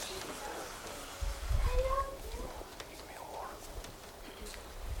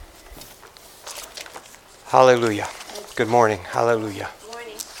Hallelujah. Good morning. Hallelujah. Good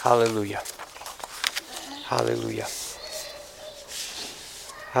morning. Hallelujah. Hallelujah.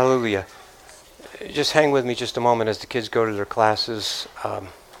 Hallelujah. Just hang with me just a moment as the kids go to their classes.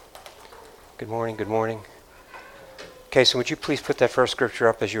 Good morning. Good morning. Okay, so would you please put that first scripture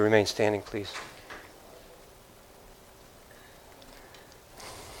up as you remain standing, please?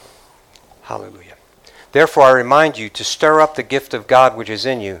 Hallelujah. Therefore, I remind you to stir up the gift of God which is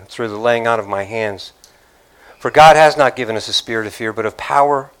in you through the laying on of my hands. For God has not given us a spirit of fear, but of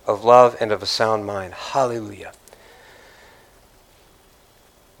power, of love, and of a sound mind. Hallelujah.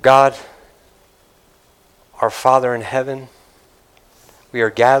 God, our Father in heaven, we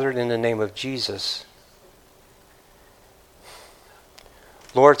are gathered in the name of Jesus.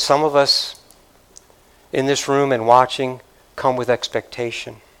 Lord, some of us in this room and watching come with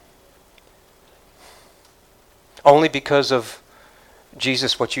expectation. Only because of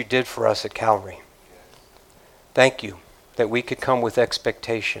Jesus, what you did for us at Calvary. Thank you that we could come with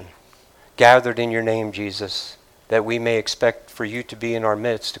expectation, gathered in your name, Jesus, that we may expect for you to be in our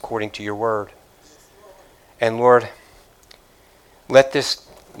midst according to your word. And Lord, let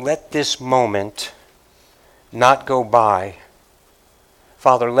this moment not go by.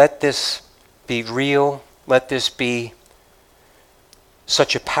 Father, let this be real. Let this be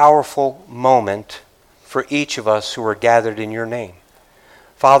such a powerful moment for each of us who are gathered in your name.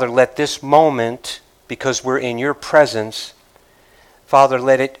 Father, let this moment, because we're in your presence, Father,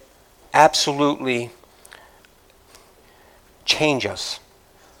 let it absolutely change us.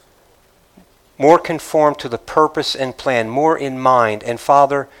 More conform to the purpose and plan, more in mind. And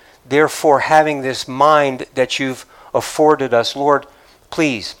Father, therefore, having this mind that you've afforded us, Lord,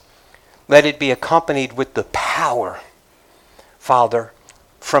 please, let it be accompanied with the power, Father,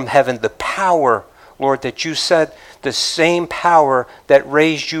 from heaven, the power, Lord, that you said the same power that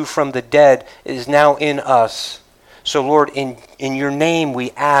raised you from the dead is now in us. So, Lord, in your name we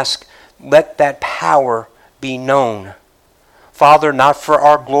ask, let that power be known. Father, not for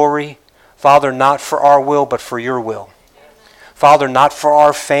our glory. Father, not for our will, but for your will. Father, not for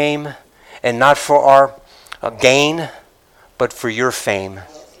our fame and not for our gain, but for your fame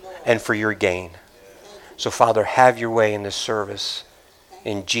and for your gain. So, Father, have your way in this service.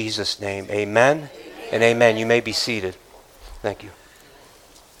 In Jesus' name, amen. And amen. You may be seated. Thank you.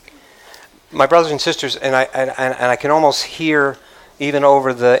 My brothers and sisters, and I can almost hear, even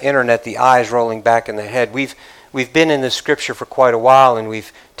over the internet, the eyes rolling back in the head. We've been in this scripture for quite a while, and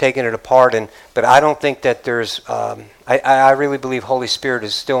we've taken it apart. But I don't think that there's. I really believe Holy Spirit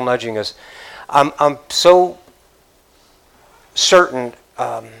is still nudging us. I'm so certain,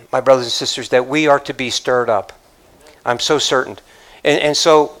 my brothers and sisters, that we are to be stirred up. I'm so certain, and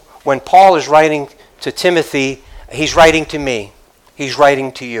so when Paul is writing to Timothy, he's writing to me. He's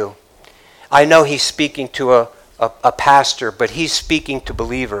writing to you. I know he's speaking to a pastor, but he's speaking to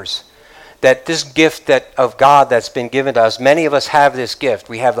believers. That this gift of God that's been given to us, many of us have this gift.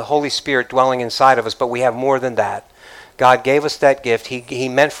 We have the Holy Spirit dwelling inside of us, but we have more than that. God gave us that gift. He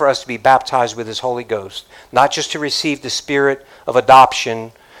meant for us to be baptized with his Holy Ghost. Not just to receive the spirit of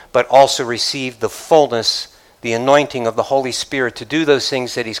adoption, but also receive the fullness, the anointing of the Holy Spirit to do those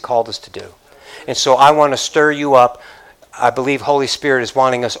things that he's called us to do. And so I want to stir you up. I believe Holy Spirit is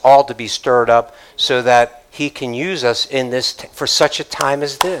wanting us all to be stirred up so that he can use us in this for such a time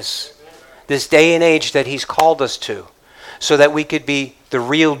as this day and age that he's called us to, so that we could be the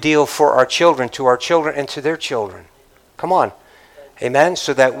real deal for our children, to our children, and to their children. Come on. Amen?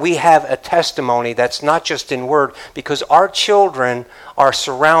 So that we have a testimony that's not just in word, because our children are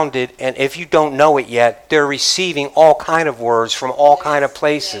surrounded, and if you don't know it yet, they're receiving all kind of words from all kind of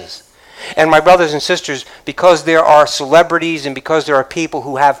places. And my brothers and sisters, because there are celebrities and because there are people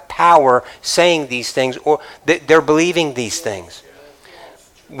who have power saying these things, or they're believing these things,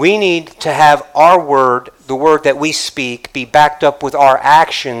 we need to have our word, the word that we speak, be backed up with our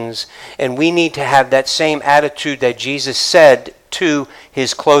actions, and we need to have that same attitude that Jesus said to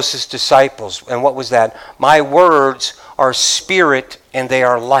his closest disciples. And what was that? My words are spirit and they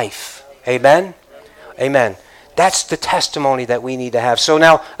are life. Amen? Amen. That's the testimony that we need to have. So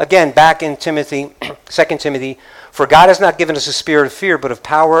now, again, back in Timothy, 2 Timothy, for God has not given us a spirit of fear, but of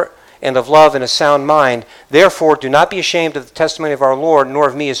power and of love and a sound mind. Therefore, do not be ashamed of the testimony of our Lord, nor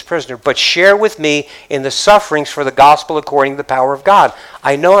of me as prisoner, but share with me in the sufferings for the gospel according to the power of God.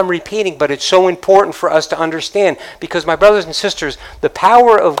 I know I'm repeating, but it's so important for us to understand, because my brothers and sisters, the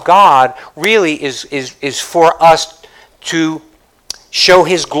power of God really is for us to show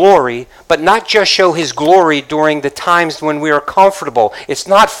his glory, but not just show his glory during the times when we are comfortable. It's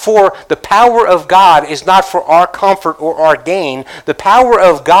not for, the power of God is not for our comfort or our gain. The power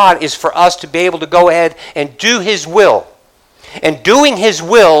of God is for us to be able to go ahead and do his will. And doing his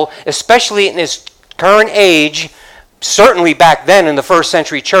will, especially in this current age, certainly back then in the first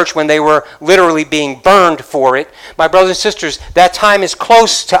century church when they were literally being burned for it, my brothers and sisters, that time is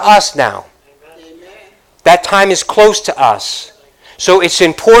close to us now. Amen. That time is close to us. So it's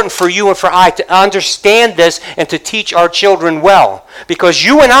important for you and for I to understand this and to teach our children well. Because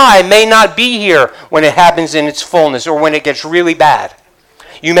you and I may not be here when it happens in its fullness or when it gets really bad.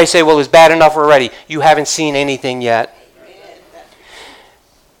 You may say, well, it's bad enough already. You haven't seen anything yet.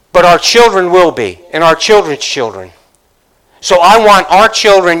 But our children will be, and our children's children. So I want our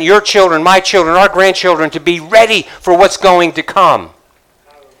children, your children, my children, our grandchildren to be ready for what's going to come.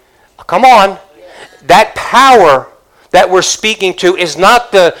 Come on. That power that we're speaking to is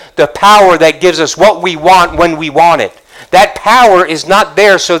not the power that gives us what we want when we want it. That power is not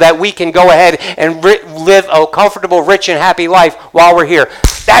there so that we can go ahead and live a comfortable, rich, and happy life while we're here.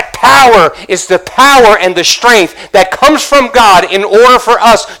 That power is the power and the strength that comes from God in order for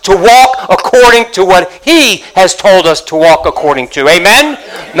us to walk according to what he has told us to walk according to. Amen?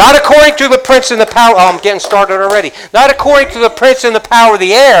 Not according to the prince and the power. Oh, I'm getting started already. Not according to the prince and the power of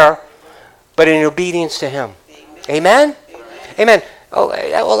the air, but in obedience to him. Amen? Amen. Oh,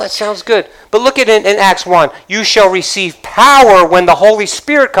 well, that sounds good. But look at it in Acts 1. You shall receive power when the Holy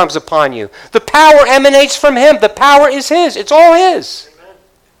Spirit comes upon you. The power emanates from him. The power is his. It's all his. Amen.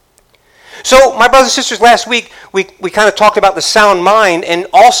 So, my brothers and sisters, last week we kind of talked about the sound mind, and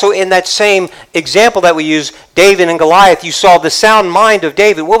also in that same example that we use, David and Goliath, you saw the sound mind of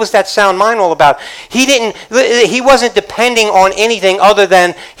David. What was that sound mind all about? He wasn't depending on anything other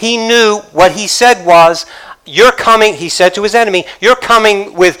than he knew what he said was, you're coming, he said to his enemy, you're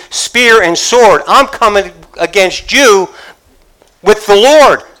coming with spear and sword. I'm coming against you with the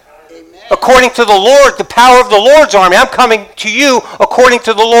Lord. Amen. According to the Lord, the power of the Lord's army. I'm coming to you according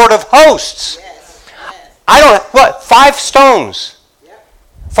to the Lord of hosts. Yes. Yes. 5 stones. Yep.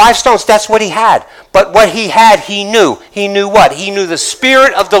 5 stones, that's what he had. But what he had, he knew. He knew what? He knew the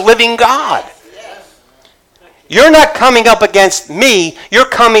Spirit of the living God. Yes. You're not coming up against me. You're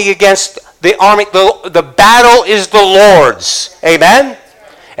coming against the army. The battle is the Lord's. Amen?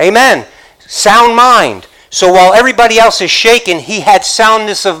 Amen. Sound mind. So while everybody else is shaken, he had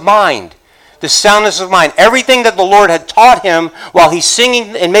soundness of mind. The soundness of mind. Everything that the Lord had taught him while he's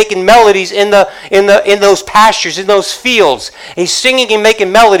singing and making melodies in those pastures, in those fields. He's singing and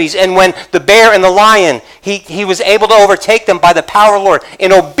making melodies. And when the bear and the lion, he was able to overtake them by the power of the Lord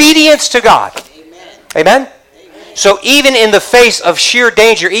in obedience to God. Amen? Amen? So even in the face of sheer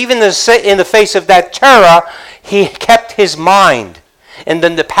danger, even in the face of that terror, he kept his mind. And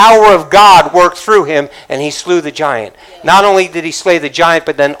then the power of God worked through him, and he slew the giant. Not only did he slay the giant,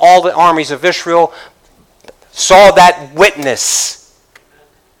 but then all the armies of Israel saw that witness.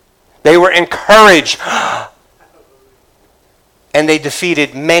 They were encouraged. And they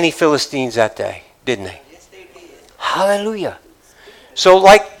defeated many Philistines that day, didn't they? Yes, they did. Hallelujah. So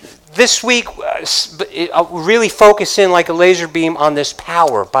this week, really focus in like a laser beam on this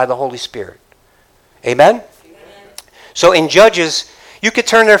power by the Holy Spirit. Amen? Amen? So in Judges, you could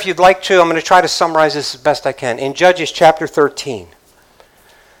turn there if you'd like to. I'm going to try to summarize this as best I can. In Judges chapter 13.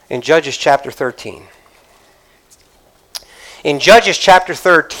 In Judges chapter 13. In Judges chapter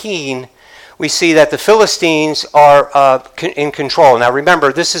 13, we see that the Philistines are in control. Now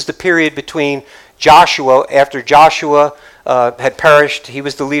remember, this is the period between Joshua, after Joshua had perished. He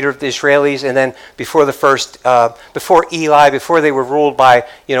was the leader of the Israelis, and then before Eli, before they were ruled by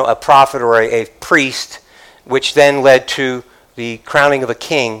a prophet or a priest, which then led to the crowning of a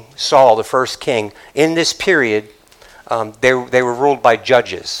king, Saul, the first king. In this period, they were ruled by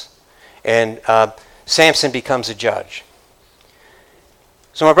judges, and Samson becomes a judge.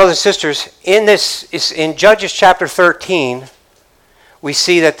 So, my brothers and sisters, in Judges chapter 13, we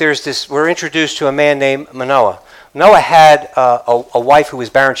see that we're introduced to a man named Manoah. Noah had a wife who was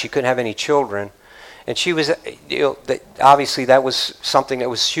barren. She couldn't have any children. And she was, obviously that was something that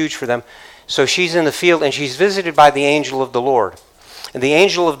was huge for them. So she's in the field and she's visited by the angel of the Lord. And the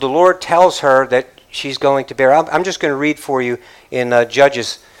angel of the Lord tells her that she's going to bear. I'm just going to read for you in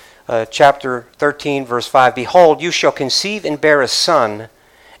Judges chapter 13, verse 5. Behold, you shall conceive and bear a son,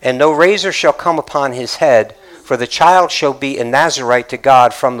 and no razor shall come upon his head, for the child shall be a Nazarite to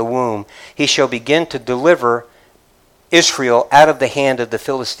God from the womb. He shall begin to deliver Israel out of the hand of the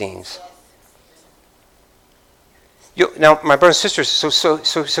Philistines. Now, my brothers and sisters,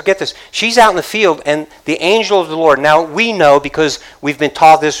 so get this. She's out in the field, and the angel of the Lord. Now, we know, because we've been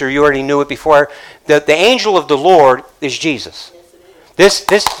taught this, or you already knew it before, that the angel of the Lord is Jesus.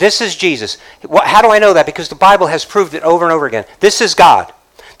 This is Jesus. How do I know that? Because the Bible has proved it over and over again. This is God.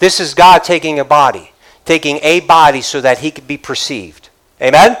 This is God taking a body so that he could be perceived.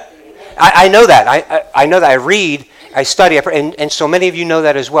 Amen? I know that. I know that. I read, I study, and so many of you know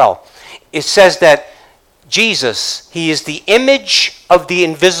that as well. It says that Jesus, he is the image of the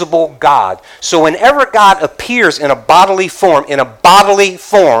invisible God. So whenever God appears in a bodily form,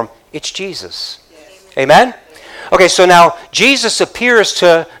 it's Jesus. Yes. Amen? Okay, so now Jesus appears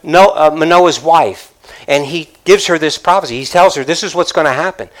to Manoah's wife, and he gives her this prophecy. He tells her this is what's going to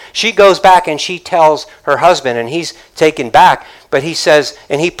happen. She goes back and she tells her husband, and he's taken back, but he says,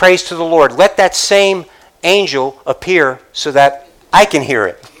 and he prays to the Lord, let that same angel appear so that I can hear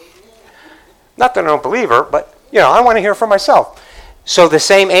it. Not that I don't believe her, but, I want to hear for myself. So the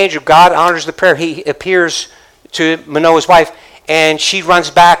same angel, God honors the prayer. He appears to Manoah's wife, and she runs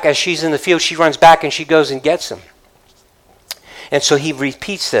back as she's in the field. She runs back, and she goes and gets him. And so he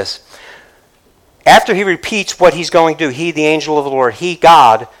repeats this. After he repeats what he's going to do, he, the angel of the Lord, he,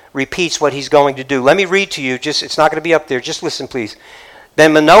 God, repeats what he's going to do. Let me read to you. It's not going to be up there. Just listen, please.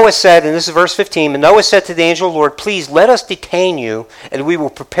 Then Manoah said, and this is verse 15, Manoah said to the angel of the Lord, please let us detain you, and we will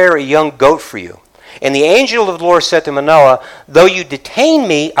prepare a young goat for you. And the angel of the Lord said to Manoah, though you detain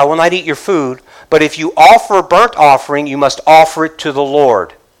me, I will not eat your food, but if you offer a burnt offering, you must offer it to the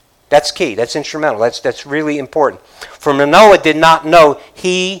Lord. That's key. That's instrumental. That's really important. For Manoah did not know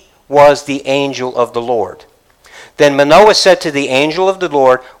he was the angel of the Lord. Then Manoah said to the angel of the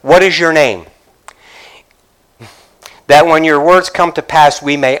Lord, what is your name? That when your words come to pass,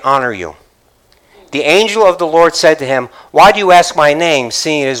 we may honor you. The angel of the Lord said to him, why do you ask my name,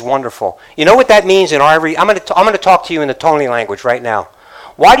 seeing it is wonderful? You know what that means in our I'm going to talk to you in the Tony language right now.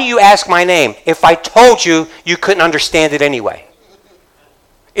 Why do you ask my name? If I told you, you couldn't understand it anyway.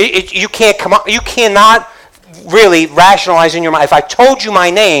 You cannot really rationalize in your mind. If I told you my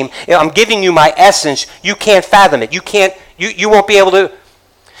name, I'm giving you my essence, you can't fathom it. You won't be able to.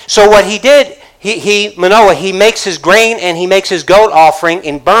 So what he did, Manoah, he makes his grain and he makes his goat offering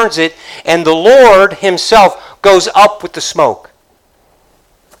and burns it, and the Lord himself goes up with the smoke.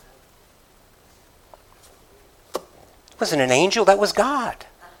 It wasn't an angel, that was God.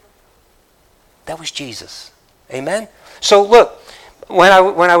 That was Jesus. Amen? So look, when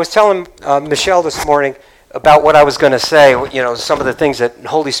I was telling Michelle this morning about what I was going to say, some of the things that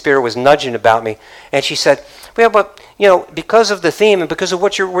Holy Spirit was nudging about me, and she said, well, but, because of the theme and because of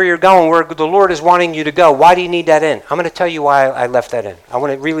where you're going, where the Lord is wanting you to go, why do you need that in? I'm going to tell you why I left that in. I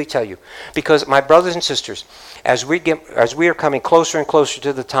want to really tell you. Because, my brothers and sisters, as we are coming closer and closer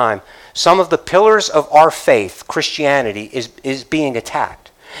to the time, some of the pillars of our faith, Christianity, is being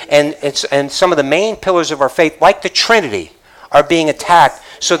attacked. And some of the main pillars of our faith, like the Trinity, are being attacked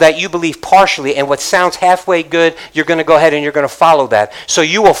so that you believe partially, and what sounds halfway good, you're going to go ahead and you're going to follow that. So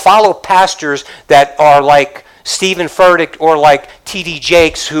you will follow pastors that are like Stephen Furtick or like T.D.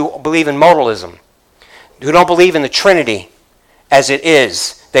 Jakes, who believe in modalism, who don't believe in the Trinity as it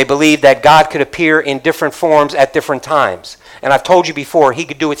is. They believe that God could appear in different forms at different times. And I've told you before, he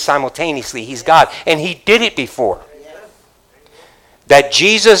could do it simultaneously. He's God. And he did it before. That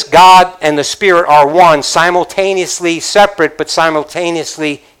Jesus, God, and the Spirit are one, simultaneously separate, but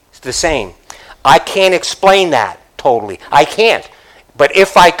simultaneously the same. I can't explain that totally. I can't. But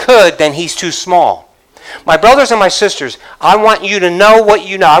if I could, then he's too small. My brothers and my sisters, I want you to know what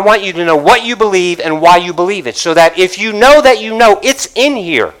you know. I want you to know what you believe and why you believe it. So that if you know that you know, it's in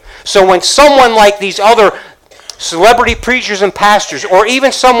here. So when someone like these other celebrity preachers and pastors, or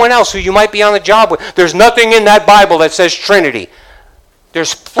even someone else who you might be on the job with, there's nothing in that Bible that says Trinity.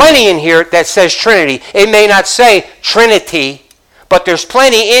 There's plenty in here that says Trinity. It may not say Trinity, but there's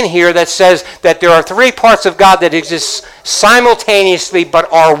plenty in here that says that there are three parts of God that exist simultaneously but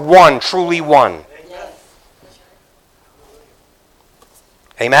are one, truly one.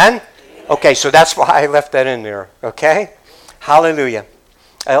 Amen? Okay, so that's why I left that in there. Okay? Hallelujah.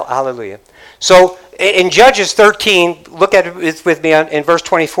 Hallelujah. So in Judges 13, look at it with me in verse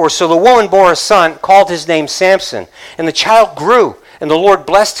 24. So the woman bore a son, called his name Samson, and the child grew. And the Lord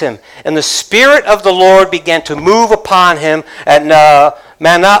blessed him. And the Spirit of the Lord began to move upon him at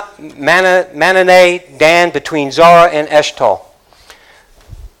Mananeh Dan, between Zorah and Eshtaol.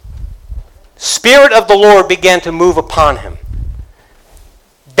 Spirit of the Lord began to move upon him.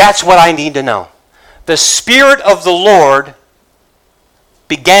 That's what I need to know. The Spirit of the Lord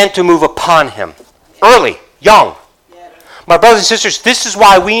began to move upon him. Early, young. My brothers and sisters, this is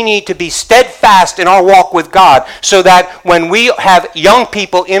why we need to be steadfast in our walk with God, so that when we have young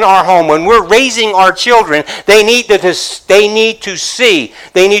people in our home, when we're raising our children, they need to see,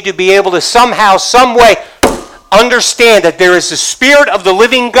 they need to be able to somehow, some way understand that there is the Spirit of the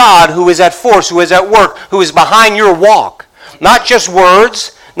living God who is at force, who is at work, who is behind your walk. Not just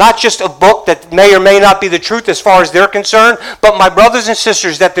words, not just a book that may or may not be the truth as far as they're concerned, but my brothers and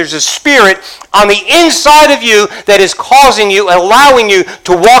sisters, that there's a spirit on the inside of you that is causing you, allowing you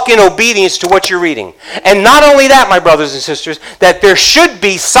to walk in obedience to what you're reading. And not only that, my brothers and sisters, that there should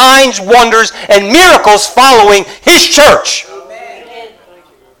be signs, wonders, and miracles following His church. Amen.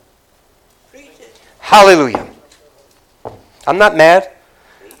 Hallelujah. I'm not mad.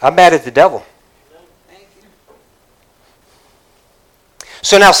 I'm mad at the devil.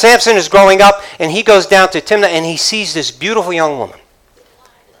 So now Samson is growing up, and he goes down to Timnah, and he sees this beautiful young woman.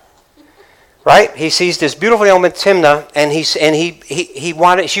 Right? He sees this beautiful young woman, Timnah, and he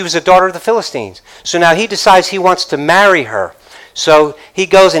wanted. She was a daughter of the Philistines. So now he decides he wants to marry her. So he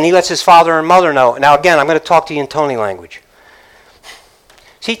goes and he lets his father and mother know. Now again, I'm going to talk to you in Tony language.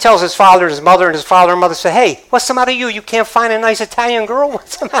 So he tells his father and his mother, and his father and mother say, "Hey, what's the matter with you? You can't find a nice Italian girl?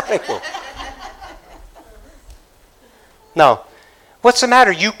 What's the matter with you?" No. What's the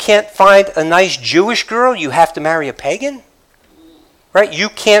matter? You can't find a nice Jewish girl? You have to marry a pagan? Right? You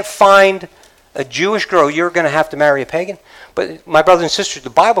can't find a Jewish girl. You're going to have to marry a pagan? But my brothers and sisters, the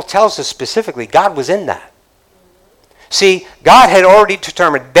Bible tells us specifically God was in that. See, God had already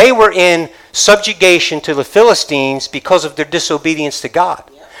determined they were in subjugation to the Philistines because of their disobedience to God.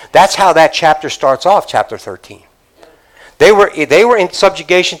 That's how that chapter starts off, chapter 13. They were in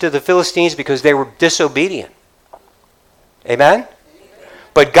subjugation to the Philistines because they were disobedient. Amen?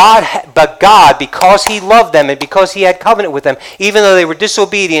 But God, because He loved them and because He had covenant with them, even though they were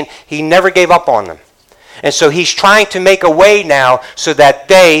disobedient, He never gave up on them. And so He's trying to make a way now so that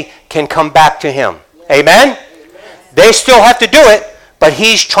they can come back to Him. Amen? They still have to do it, but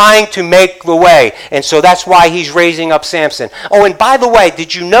He's trying to make the way. And so that's why He's raising up Samson. Oh, and by the way,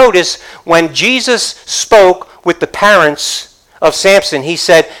 did you notice when Jesus spoke with the parents of Samson, He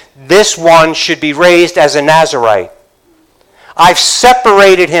said, "This one should be raised as a Nazirite. I've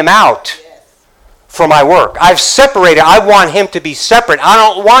separated him out for my work. I want him to be separate. I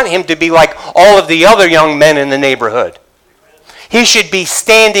don't want him to be like all of the other young men in the neighborhood. He should be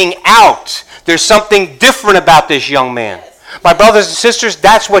standing out. There's something different about this young man." My brothers and sisters,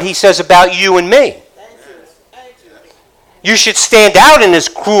 that's what He says about you and me. You should stand out in this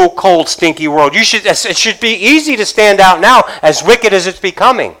cruel, cold, stinky world. It should be easy to stand out now, as wicked as it's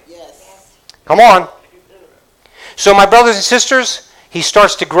becoming. Come on. So my brothers and sisters, he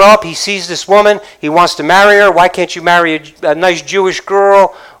starts to grow up. He sees this woman. He wants to marry her. Why can't you marry a nice Jewish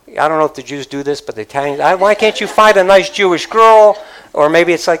girl? I don't know if the Jews do this, but the Italians, why can't you find a nice Jewish girl? Or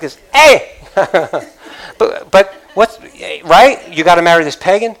maybe it's like this, hey! but what's, right? You got to marry this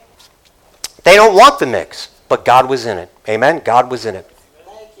pagan? They don't want the mix, but God was in it. Amen? God was in it.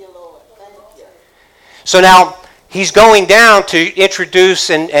 Thank you, Lord. Thank you. So now he's going down to introduce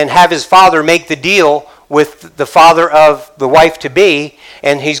and have his father make the deal with the father of the wife-to-be,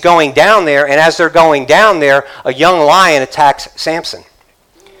 and he's going down there, and as they're going down there, a young lion attacks Samson.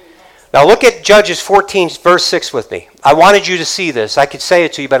 Now look at Judges 14, verse 6 with me. I wanted you to see this. I could say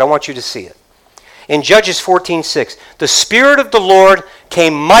it to you, but I want you to see it. In Judges 14:6, the Spirit of the Lord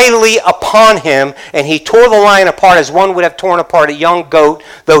came mightily upon him, and he tore the lion apart as one would have torn apart a young goat,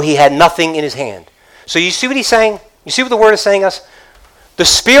 though he had nothing in his hand. So you see what he's saying? You see what the word is saying us? The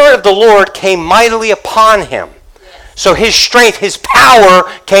Spirit of the Lord came mightily upon him. So his strength, his power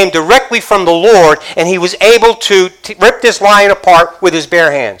came directly from the Lord, and he was able to rip this lion apart with his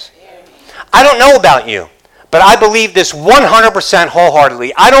bare hands. I don't know about you, but I believe this 100%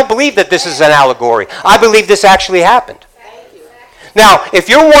 wholeheartedly. I don't believe that this is an allegory. I believe this actually happened. Now, if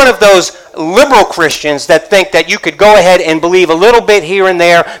you're one of those liberal Christians that think that you could go ahead and believe a little bit here and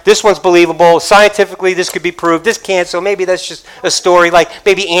there, this one's believable, scientifically this could be proved, this can't, so maybe that's just a story like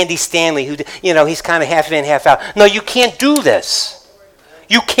maybe Andy Stanley, who, he's kind of half in, half out. No, you can't do this.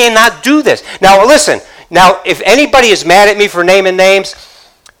 You cannot do this. Now, listen, if anybody is mad at me for naming names,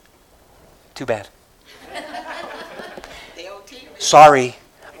 too bad. Sorry.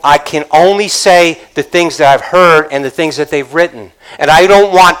 I can only say the things that I've heard and the things that they've written. And I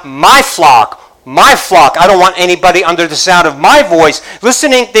don't want my flock, I don't want anybody under the sound of my voice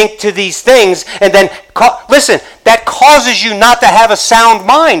listening to these things and then, listen, that causes you not to have a sound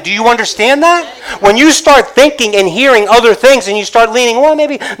mind. Do you understand that? When you start thinking and hearing other things and you start leaning, well,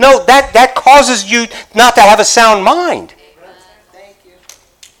 maybe, no, that causes you not to have a sound mind.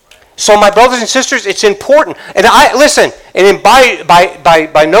 So my brothers and sisters, it's important. And I listen, and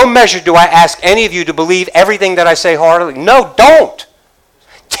by no measure do I ask any of you to believe everything that I say wholeheartedly. No, don't.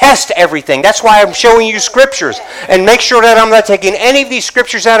 Test everything. That's why I'm showing you scriptures. And make sure that I'm not taking any of these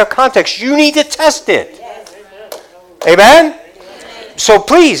scriptures out of context. You need to test it. Amen? So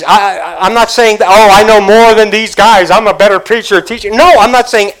please, I'm not saying that, oh, I know more than these guys. I'm a better preacher or teacher. No, I'm not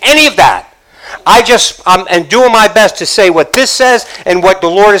saying any of that. I'm doing my best to say what this says and what the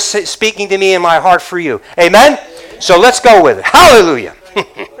Lord is speaking to me in my heart for you. Amen? So let's go with it. Hallelujah.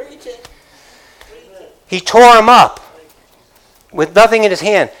 He tore him up with nothing in his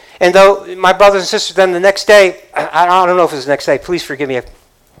hand. And though my brothers and sisters, then the next day, I don't know if it was the next day. Please forgive me.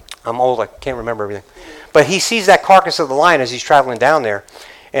 I'm old. I can't remember everything. But he sees that carcass of the lion as he's traveling down there.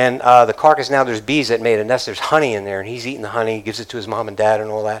 And the carcass, now there's bees that made a nest. There's honey in there. And he's eating the honey. He gives it to his mom and dad and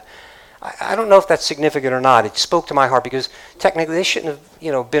all that. I don't know if that's significant or not. It spoke to my heart because technically they shouldn't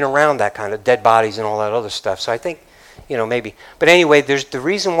have, been around that kind of dead bodies and all that other stuff. So I think, maybe. But anyway, there's the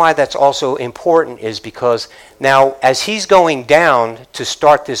reason why that's also important is because now as he's going down to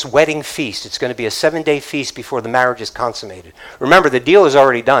start this wedding feast, it's going to be a 7-day feast before the marriage is consummated. Remember, the deal is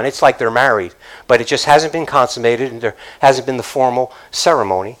already done. It's like they're married, but it just hasn't been consummated and there hasn't been the formal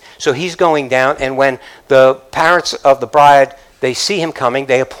ceremony. So he's going down, and when the parents of the bride, they see him coming,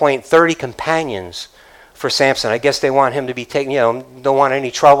 they appoint 30 companions for Samson. I guess they want him to be taken, don't want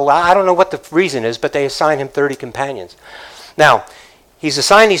any trouble. I don't know what the reason is, but they assign him 30 companions. Now, he's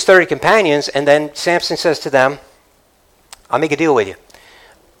assigned these 30 companions, and then Samson says to them, I'll make a deal with you.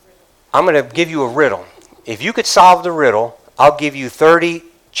 I'm going to give you a riddle. If you could solve the riddle, I'll give you 30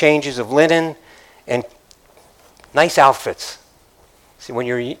 changes of linen and nice outfits. See, when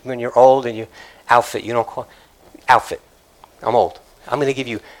you're old and you outfit, you don't call it outfit. I'm old. I'm going to give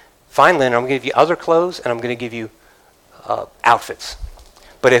you fine linen, I'm going to give you other clothes, and I'm going to give you outfits.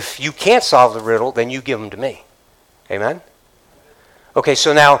 But if you can't solve the riddle, then you give them to me. Amen? Okay,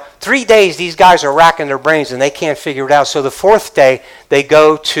 so now 3 days these guys are racking their brains and they can't figure it out. So the 4th day, they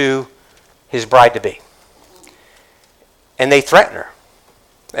go to his bride-to-be. And they threaten her.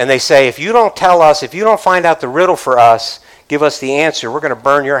 And they say, if you don't tell us, if you don't find out the riddle for us, give us the answer, we're going to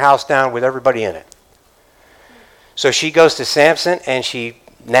burn your house down with everybody in it. So she goes to Samson and she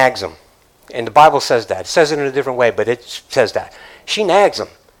nags him. And the Bible says that. It says it in a different way, but it says that. She nags him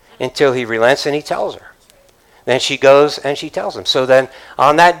until he relents and he tells her. Then she goes and she tells him. So then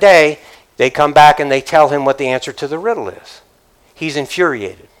on that day, they come back and they tell him what the answer to the riddle is. He's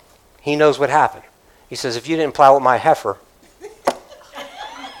infuriated. He knows what happened. He says, if you didn't plow with my heifer.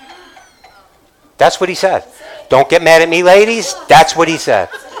 That's what he said. Don't get mad at me, ladies. That's what he said.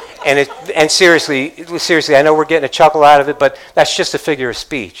 And seriously, I know we're getting a chuckle out of it, but that's just a figure of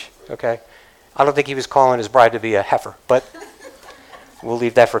speech, okay? I don't think he was calling his bride to be a heifer, but we'll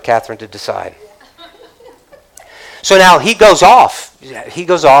leave that for Catherine to decide. So now he goes off.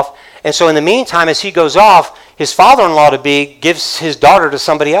 And so in the meantime, as he goes off, his father-in-law-to-be gives his daughter to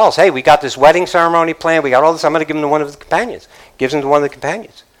somebody else. Hey, we got this wedding ceremony planned. We got all this. I'm going to give him to one of the companions. Gives him to one of the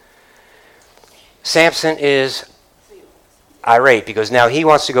companions. Samson is irate because now he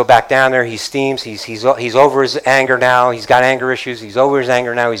wants to go back down there. He steams. He's over his anger now. He's got anger issues. He's over his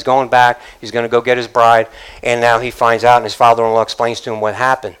anger now. He's going back. He's going to go get his bride. And now he finds out, and his father-in-law explains to him what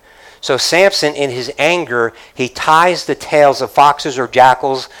happened. So Samson, in his anger, he ties the tails of foxes or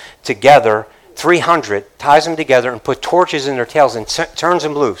jackals together, 300, ties them together and put torches in their tails and turns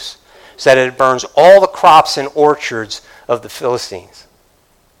them loose so that it burns all the crops and orchards of the Philistines.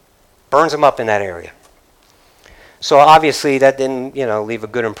 Burns them up in that area. So obviously that didn't, leave a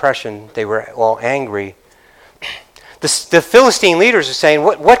good impression. They were all angry. The Philistine leaders are saying,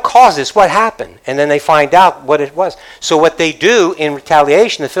 what caused this? What happened? And then they find out what it was. So what they do in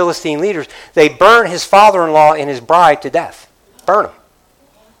retaliation, the Philistine leaders, they burn his father-in-law and his bride to death. Burn them.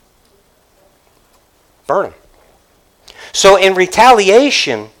 Burn them. So in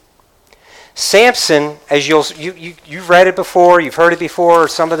retaliation, Samson, as you've read it before, you've heard it before, or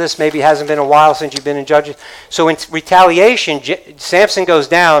some of this maybe hasn't been a while since you've been in Judges. So in retaliation, Samson goes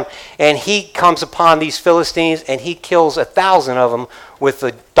down and he comes upon these Philistines and he kills 1,000 of them with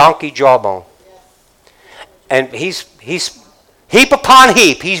a donkey jawbone. And he's heap upon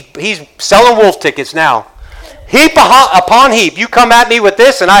heap. He's selling wolf tickets now. Heap upon heap. You come at me with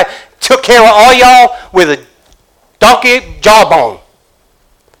this and I took care of all y'all with a donkey jawbone.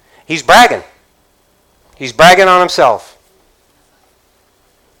 He's bragging. He's bragging on himself.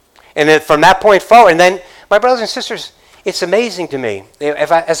 And then from that point forward, and then, my brothers and sisters, it's amazing to me.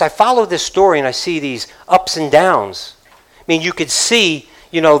 As I follow this story and I see these ups and downs, I mean, you could see,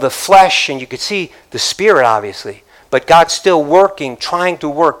 the flesh and you could see the spirit, obviously. but God's still working, trying to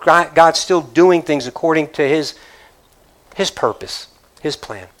work. God's still doing things according to his purpose, his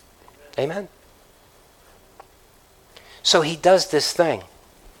plan. Amen? So he does this thing.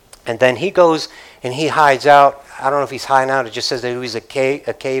 And then he goes and he hides out. I don't know if he's hiding out. It just says that he's a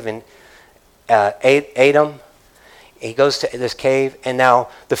cave in Adam. He goes to this cave. And now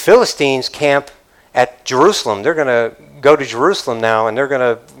the Philistines camp at Jerusalem. They're going to go to Jerusalem now, and they're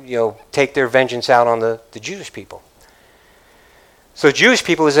going to take their vengeance out on the Jewish people. So the Jewish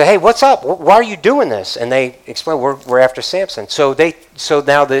people say, hey, what's up? Why are you doing this? And they explain, we're after Samson. So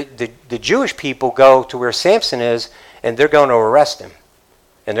now the Jewish people go to where Samson is, and they're going to arrest him.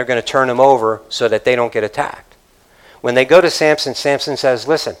 And they're going to turn him over so that they don't get attacked. When they go to Samson, Samson says,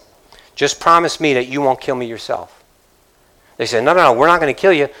 listen, just promise me that you won't kill me yourself. They say, no, we're not going to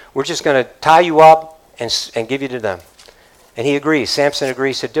kill you. We're just going to tie you up and give you to them. And he agrees. Samson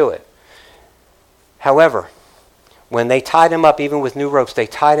agrees to do it. However, when they tied him up, even with new ropes, they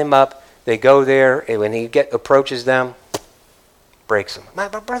tied him up. They go there, and when he approaches them, breaks them. My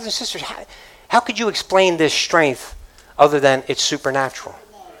brothers and sisters, how could you explain this strength other than it's supernatural?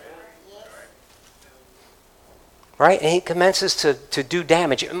 Right? And he commences to do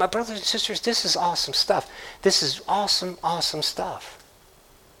damage. My brothers and sisters, this is awesome stuff. This is awesome, awesome stuff.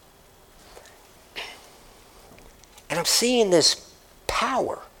 And I'm seeing this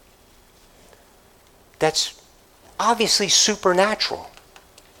power that's obviously supernatural.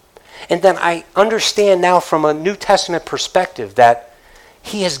 And then I understand now from a New Testament perspective that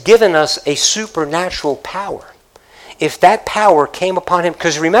he has given us a supernatural power. If that power came upon him,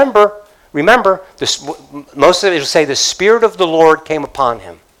 because remember, most of it will say the Spirit of the Lord came upon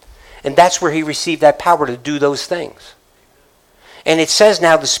him. And that's where he received that power to do those things. And it says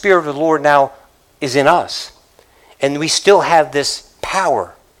now the Spirit of the Lord now is in us. And we still have this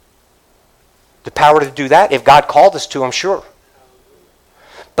power. The power to do that, if God called us to, I'm sure.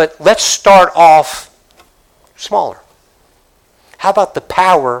 But let's start off smaller. How about the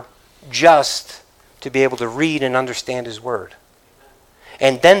power just to be able to read and understand his word?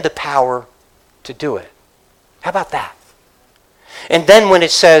 And then the power to do it. How about that? And then when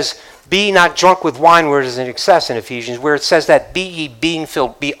it says, be not drunk with wine, where it is in excess in Ephesians, where it says that be ye being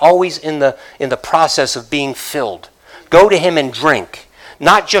filled, be always in the process of being filled. Go to him and drink.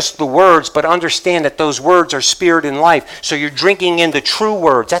 Not just the words, but understand that those words are spirit and life. So you're drinking in the true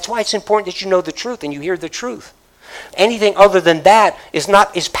words. That's why it's important that you know the truth and you hear the truth. Anything other than that is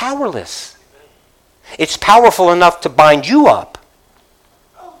powerless. It's powerful enough to bind you up.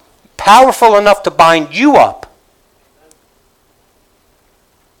 Powerful enough to bind you up.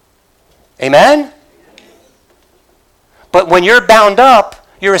 Amen? But when you're bound up,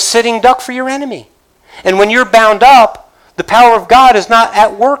 you're a sitting duck for your enemy. And when you're bound up, the power of God is not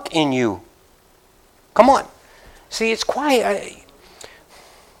at work in you. Come on. See, it's quiet.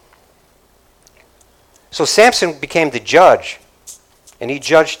 So Samson became the judge, and he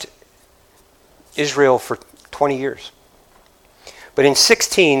judged Israel for 20 years. But in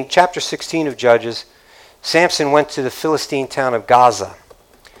chapter 16 of Judges, Samson went to the Philistine town of Gaza.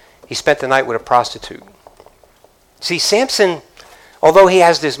 He spent the night with a prostitute. See, Samson, although he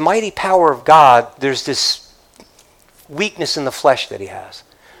has this mighty power of God, there's this weakness in the flesh that he has.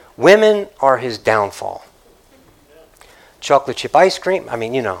 Women are his downfall. Chocolate chip ice cream,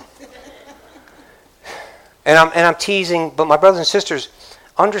 And I'm teasing, but my brothers and sisters,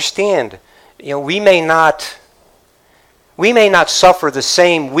 understand, we may not suffer the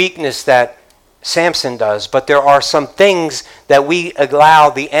same weakness that Samson does, but there are some things that we allow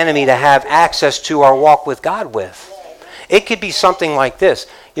the enemy to have access to our walk with God with. It could be something like this.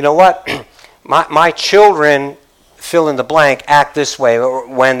 You know what? My children, fill in the blank, act this way, or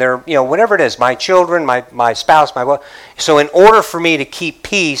when they're, whatever it is, my children, my spouse, my wife. So in order for me to keep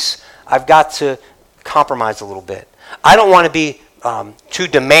peace, I've got to compromise a little bit. I don't want to be too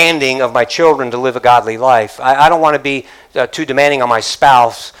demanding of my children to live a godly life. I don't want to be too demanding on my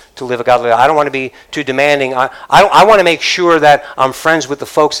spouse to live a godly life. I don't want to be too demanding. I want to make sure that I'm friends with the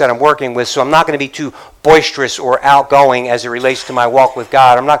folks that I'm working with, so I'm not going to be too boisterous or outgoing as it relates to my walk with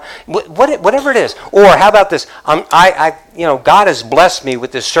God. I'm not, whatever it is. Or how about this? God has blessed me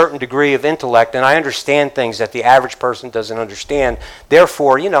with this certain degree of intellect, and I understand things that the average person doesn't understand.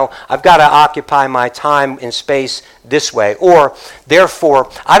 Therefore, I've got to occupy my time and space this way. Or,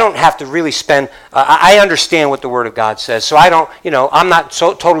 therefore, I don't have to really spend. I understand what the Word of God says, so I don't. I'm not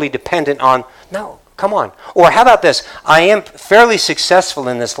so totally dependent on. No. Come on. Or how about this? I am fairly successful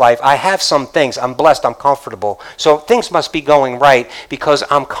in this life. I have some things. I'm blessed. I'm comfortable. So things must be going right because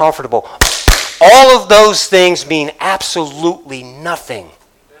I'm comfortable. All of those things mean absolutely nothing.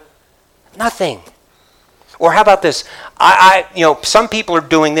 Nothing. Or how about this? Some people are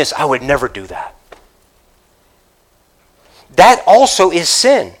doing this. I would never do that. That also is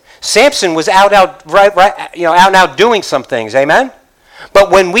sin. Samson was out and out doing some things. Amen? But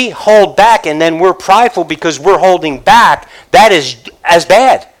when we hold back and then we're prideful because we're holding back, that is as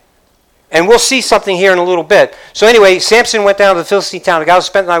bad. And we'll see something here in a little bit. So anyway, Samson went down to the Philistine town. The guy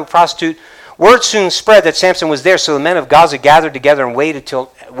spent the night with a prostitute. Word soon spread that Samson was there, so the men of Gaza gathered together and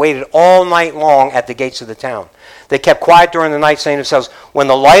waited all night long at the gates of the town. They kept quiet during the night, saying to themselves, when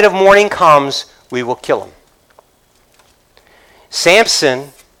the light of morning comes, we will kill him.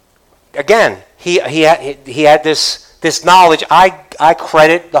 Samson, again, he had this knowledge. I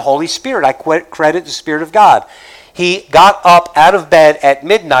credit the Holy Spirit. I credit the Spirit of God. He got up out of bed at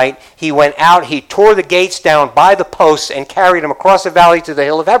midnight. He went out. He tore the gates down by the posts and carried them across the valley to the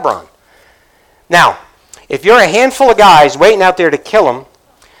hill of Hebron. Now, if you're a handful of guys waiting out there to kill him,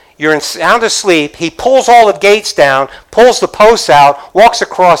 you're in sound asleep, he pulls all the gates down, pulls the posts out, walks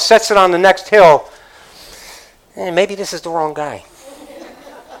across, sets it on the next hill. Maybe this is the wrong guy.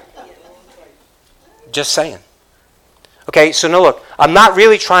 Just saying. Okay, so now look, I'm not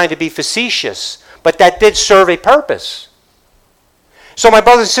really trying to be facetious, but that did serve a purpose. So my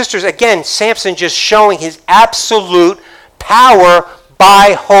brothers and sisters, again, Samson just showing his absolute power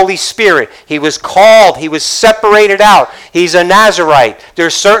by Holy Spirit. He was called. He was separated out. He's a Nazirite.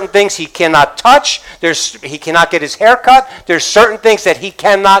 There's certain things he cannot touch. He cannot get his hair cut. There's certain things that he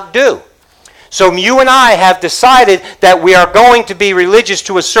cannot do. So you and I have decided that we are going to be religious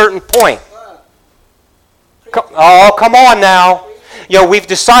to a certain point. Oh, come on now. We've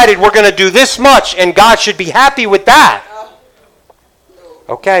decided we're going to do this much, and God should be happy with that.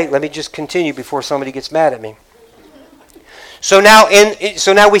 Okay, let me just continue before somebody gets mad at me. So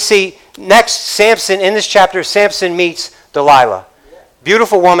now we see next Samson, in this chapter, Samson meets Delilah.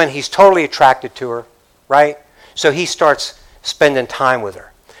 Beautiful woman, he's totally attracted to her, right? So he starts spending time with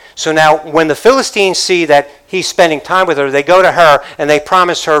her. So now when the Philistines see that he's spending time with her, they go to her and they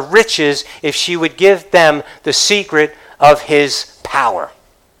promise her riches if she would give them the secret of his power.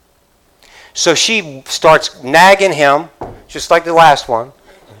 So she starts nagging him, just like the last one.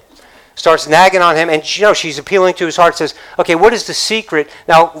 Starts nagging on him, and she's appealing to his heart, says, okay, what is the secret?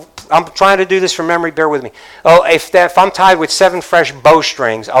 Now, I'm trying to do this from memory, bear with me. Oh, if I'm tied with 7 fresh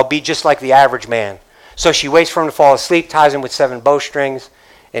bowstrings, I'll be just like the average man. So she waits for him to fall asleep, ties him with 7 bowstrings,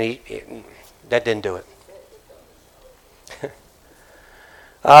 and that didn't do it.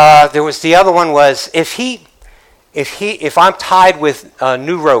 There was the other one was, if I'm tied with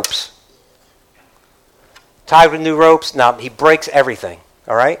new ropes, now he breaks everything,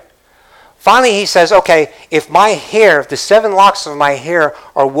 all right? Finally, he says, okay, if the 7 locks of my hair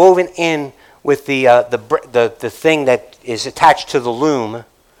are woven in with the thing that is attached to the loom,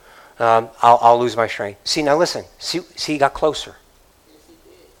 I'll lose my strength. See, now listen. See, he got closer.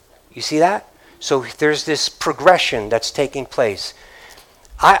 You see that? So there's this progression that's taking place.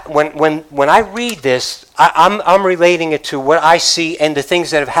 When I read this, I'm relating it to what I see and the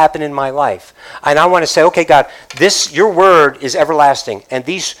things that have happened in my life. And I want to say, okay, God, your word is everlasting, and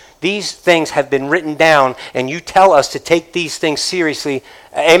these things have been written down, and you tell us to take these things seriously.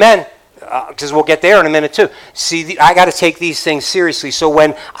 Amen. Because we'll get there in a minute too. See, I got to take these things seriously. So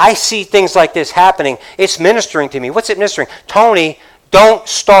when I see things like this happening, it's ministering to me. What's it ministering? Tony, don't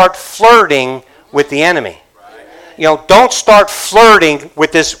start flirting with the enemy. Don't start flirting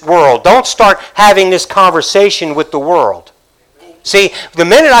with this world. Don't start having this conversation with the world. See, the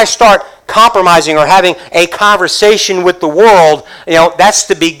minute I start compromising or having a conversation with the world, that's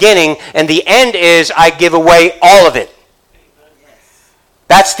the beginning, and the end is I give away all of it.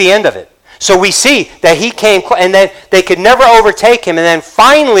 That's the end of it. So we see that he came, and then they could never overtake him, and then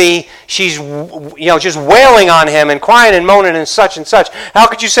finally she's, just wailing on him and crying and moaning and such and such. How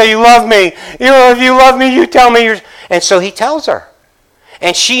could you say you love me? If you love me, you tell me. And so he tells her.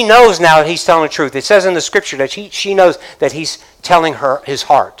 And she knows now that he's telling the truth. It says in the scripture that she knows that he's telling her his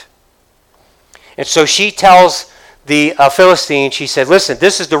heart. And so she tells the Philistine, she said, listen,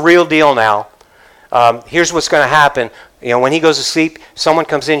 this is the real deal now. Here's what's going to happen. When he goes to sleep, someone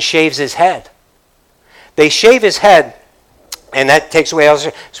comes in, shaves his head. They shave his head, and that takes away all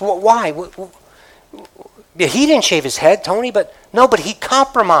his... So why? He didn't shave his head, Tony, but he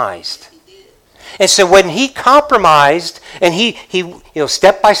compromised. And so when he compromised, and he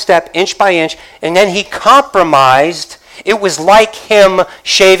step by step, inch by inch, and then he compromised, it was like him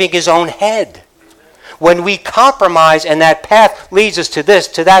shaving his own head. When we compromise and that path leads us to this,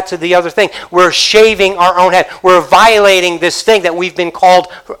 to that, to the other thing, we're shaving our own head. We're violating this thing that we've been called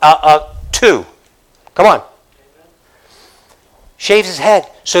to. Come on. Shaves his head.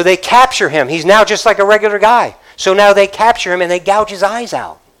 So they capture him. He's now just like a regular guy. So now they capture him and they gouge his eyes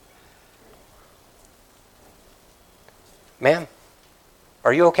out. Ma'am,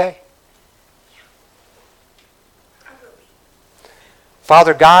 are you okay?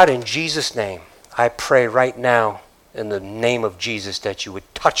 Father God, in Jesus' name, I pray right now in the name of Jesus that you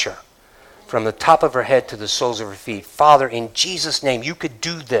would touch her from the top of her head to the soles of her feet. Father, in Jesus' name, you could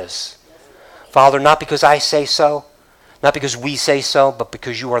do this. Father, not because I say so, not because we say so, but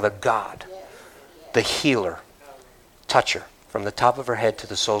because you are the God, the healer. Touch her from the top of her head to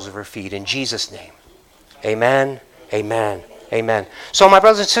the soles of her feet. In Jesus' name. Amen, amen, amen. So my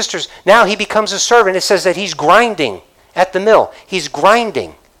brothers and sisters, now he becomes a servant. It says that he's grinding at the mill. He's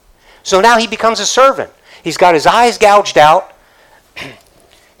grinding. So now he becomes a servant. He's got his eyes gouged out.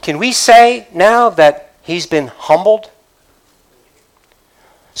 Can we say now that he's been humbled?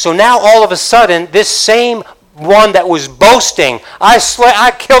 So now all of a sudden, this same one that was boasting,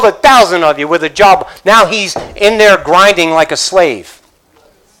 I killed 1,000 of you with a job. Now he's in there grinding like a slave.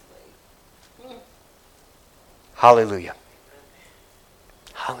 Hallelujah.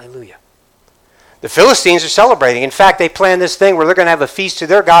 Hallelujah. The Philistines are celebrating. In fact, they planned this thing where they're going to have a feast to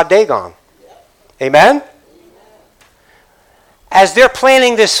their god Dagon. Amen? As they're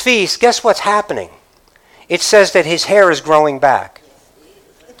planning this feast, guess what's happening? It says that his hair is growing back.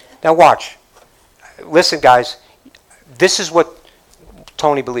 Now watch. Listen, guys. This is what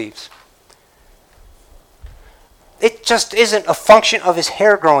Tony believes. It just isn't a function of his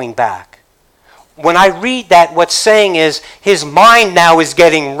hair growing back. When I read that, what's saying is his mind now is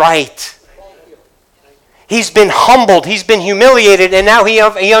getting right. He's been humbled. He's been humiliated. And now he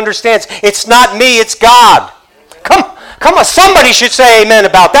understands it's not me, it's God. Come on, somebody should say amen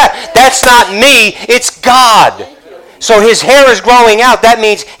about that. That's not me, it's God. So his hair is growing out. That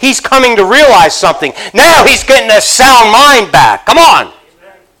means he's coming to realize something. Now he's getting a sound mind back. Come on.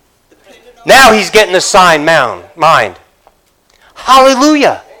 Now he's getting a sound mind.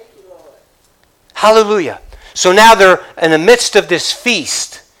 Hallelujah. Hallelujah. So now they're in the midst of this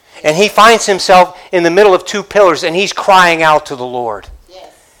feast. And he finds himself in the middle of two pillars. And he's crying out to the Lord.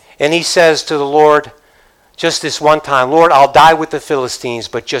 Yes. And he says to the Lord, just this one time, Lord, I'll die with the Philistines,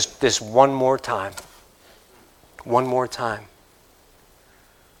 but just this one more time. One more time.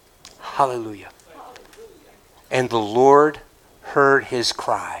 Hallelujah. And the Lord heard his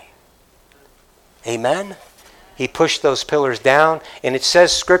cry. Amen? He pushed those pillars down, and it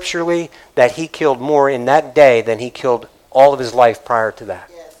says scripturally that he killed more in that day than he killed all of his life prior to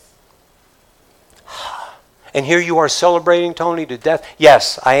that. Yes. And here you are celebrating, Tony, the death.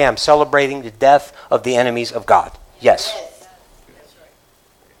 Yes, I am celebrating the death of the enemies of God. Yes.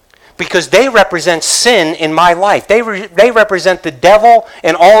 Because they represent sin in my life. They represent the devil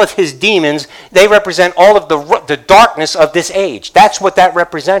and all of his demons. They represent all of the darkness of this age. That's what that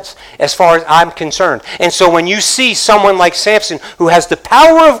represents as far as I'm concerned. And so when you see someone like Samson who has the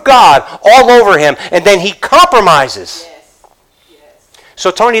power of God all over him, and then he compromises. Yes. So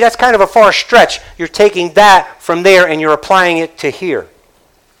Tony, that's kind of a far stretch. You're taking that from there and you're applying it to here.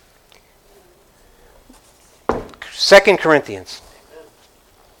 2 Corinthians.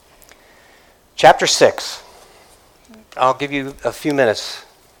 Chapter 6. I'll give you a few minutes.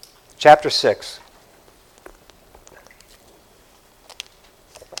 Chapter 6.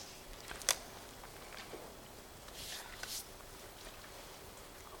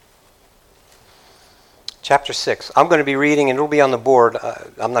 Chapter 6. I'm going to be reading, and it'll be on the board.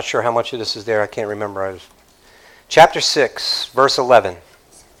 I'm not sure how much of this is there. I can't remember. Chapter 6, verse 11.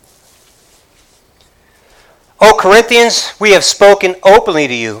 O Corinthians, we have spoken openly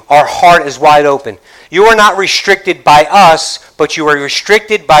to you. Our heart is wide open. You are not restricted by us, but you are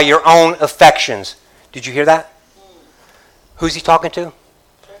restricted by your own affections. Did you hear that? Who's he talking to?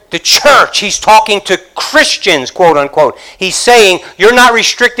 The church. He's talking to Christians, quote unquote. He's saying, you're not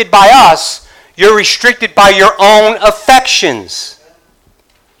restricted by us, you're restricted by your own affections.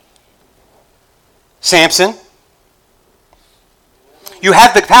 Samson, you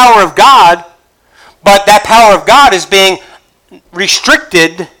have the power of God, but that power of God is being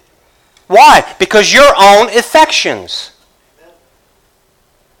restricted. Why? Because your own affections.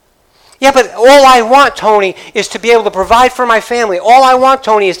 Yeah, but all I want, Tony, is to be able to provide for my family. All I want,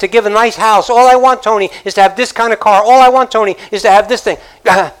 Tony, is to give a nice house. All I want, Tony, is to have this kind of car. All I want, Tony, is to have this thing.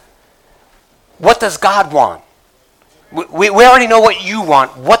 What does God want? We already know what you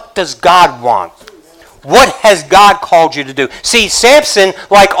want. What does God want? What has God called you to do? See, Samson,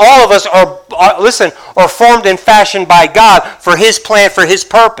 like all of us, are formed and fashioned by God for his plan, for his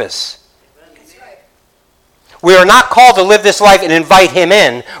purpose. We are not called to live this life and invite him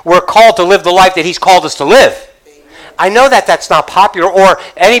in. We're called to live the life that he's called us to live. I know that that's not popular, or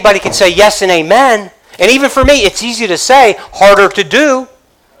anybody can say yes and amen. And even for me, it's easy to say, harder to do.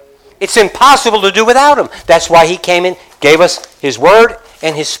 It's impossible to do without him. That's why he came and gave us his word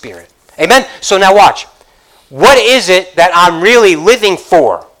and his spirit. Amen? So now watch. What is it that I'm really living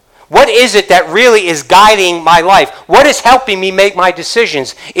for? What is it that really is guiding my life? What is helping me make my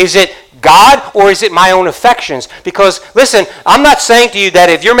decisions? Is it God or is it my own affections? Because, listen, I'm not saying to you that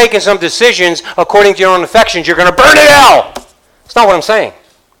if you're making some decisions according to your own affections, you're going to burn in hell. That's not what I'm saying.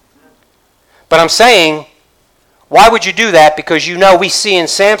 But I'm saying, why would you do that? Because you know we see in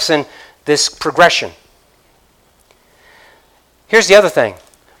Samson this progression. Here's the other thing.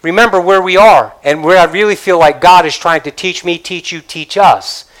 Remember where we are and where I really feel like God is trying to teach me, teach you, teach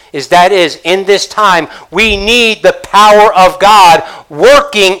us. That is, in this time, we need the power of God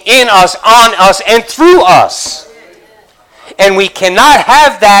working in us, on us, and through us. And we cannot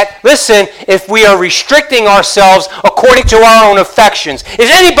have that, listen, if we are restricting ourselves according to our own affections. Is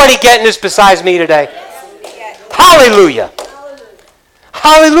anybody getting this besides me today? Hallelujah.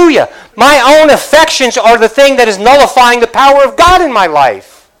 Hallelujah. My own affections are the thing that is nullifying the power of God in my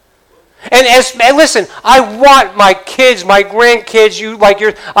life. And listen, I want my kids, my grandkids,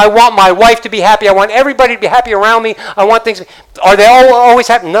 I want my wife to be happy. I want everybody to be happy around me. I want things. Are they always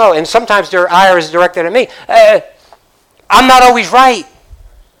happy? No. And sometimes their ire is directed at me. I'm not always right.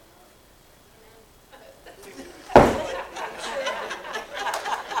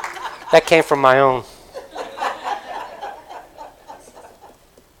 That came from my own.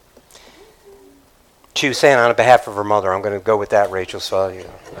 She was saying on behalf of her mother. I'm going to go with that, Rachel. So you know.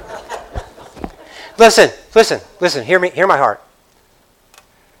 Listen, hear my heart.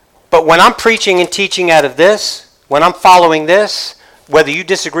 But when I'm preaching and teaching out of this, when I'm following this, whether you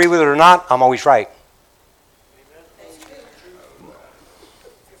disagree with it or not, I'm always right.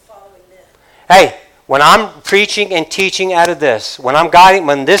 Hey, when I'm preaching and teaching out of this,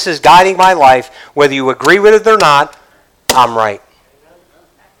 when this is guiding my life, whether you agree with it or not, I'm right.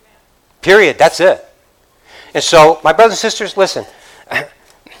 Period. That's it. And so, my brothers and sisters, listen.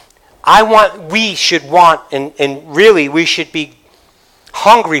 We should want, and really we should be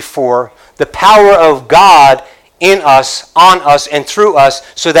hungry for the power of God in us, on us, and through us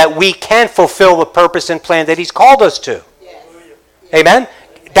so that we can fulfill the purpose and plan that He's called us to. Yes. Amen?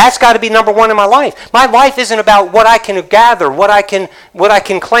 That's got to be number one in my life. My life isn't about what I can gather, what I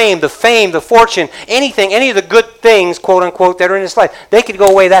can claim, the fame, the fortune, anything, any of the good things, quote unquote, that are in this life. They could go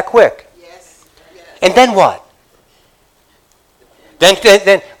away that quick. Yes. Yes. And then what? Then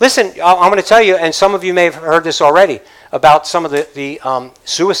listen, I'm going to tell you, and some of you may have heard this already, about some of the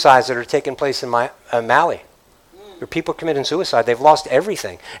suicides that are taking place in Mali. There are people committing suicide. They've lost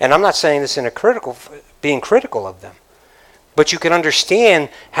everything. And I'm not saying this in being critical of them. But you can understand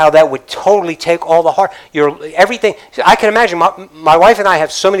how that would totally take all the heart. Everything. I can imagine, my wife and I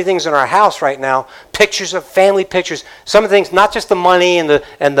have so many things in our house right now, pictures of family pictures, some of the things, not just the money and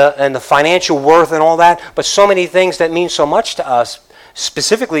the financial worth and all that, but so many things that mean so much to us.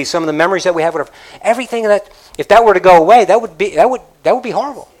 Specifically, some of the memories that we have, everything that, if that were to go away, that would be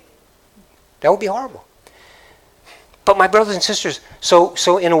horrible. That would be horrible. But my brothers and sisters,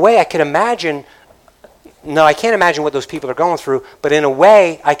 so in a way, I can imagine. No, I can't imagine what those people are going through. But in a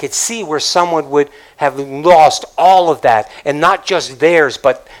way, I could see where someone would have lost all of that, and not just theirs,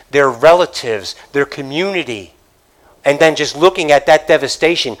 but their relatives, their community, and then just looking at that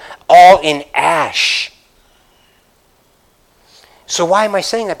devastation, all in ash. So why am I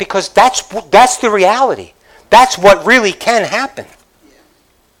saying that? Because that's the reality. That's what really can happen.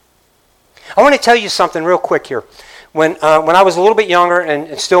 I want to tell you something real quick here. When I was a little bit younger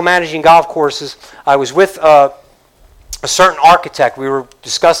and still managing golf courses, I was with a certain architect. We were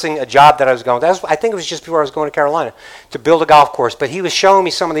discussing a job that I was going. I think it was just before I was going to Carolina to build a golf course. But he was showing me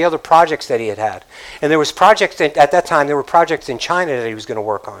some of the other projects that he had. And there was projects at that time. There were projects in China that he was going to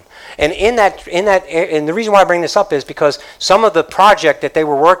work on. And and the reason why I bring this up is because some of the project that they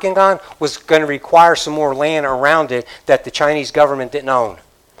were working on was going to require some more land around it that the Chinese government didn't own.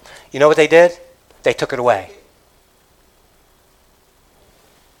 You know what they did? They took it away.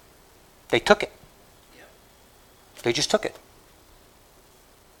 They took it. They just took it.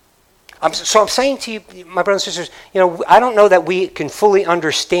 So I'm saying to you, my brothers and sisters, I don't know that we can fully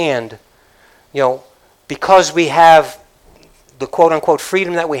understand, because we have the quote-unquote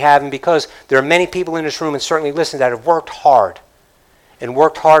freedom that we have, and because there are many people in this room, and certainly listen, that have worked hard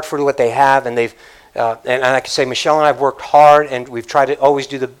for what they have, and they've, and I can say Michelle and I have worked hard, and we've tried to always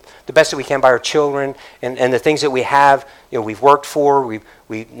do the best that we can by our children, and the things that we have, we've worked for,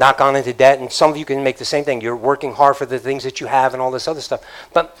 we've not gone into debt, and some of you can make the same thing. You're working hard for the things that you have and all this other stuff.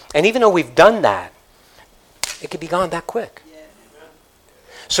 And even though we've done that, It could be gone that quick.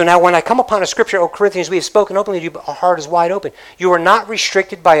 So now when I come upon a scripture, O Corinthians, we have spoken openly to you, but our heart is wide open. You are not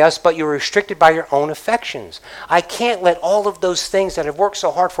restricted by us, but you are restricted by your own affections. I can't let all of those things that I've worked so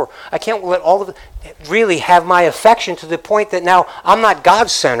hard for, I can't let all of it really have my affection to the point that now I'm not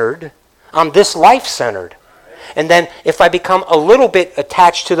God-centered, I'm this life-centered. And then if I become a little bit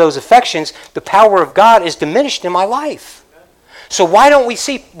attached to those affections, the power of God is diminished in my life. So why don't we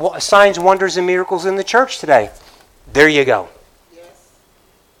see signs, wonders, and miracles in the church today? There you go.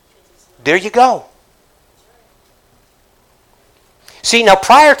 There you go. See, now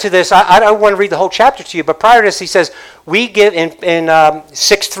prior to this, I don't want to read the whole chapter to you, but prior to this he says, we give, in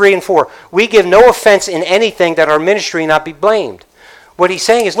 6, 3, and 4, we give no offense in anything that our ministry not be blamed. What he's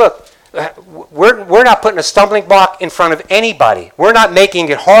saying is, look, we're not putting a stumbling block in front of anybody. We're not making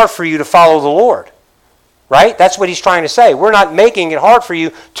it hard for you to follow the Lord. Right? That's what he's trying to say. We're not making it hard for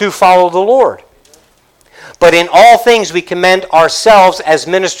you to follow the Lord. But in all things we commend ourselves as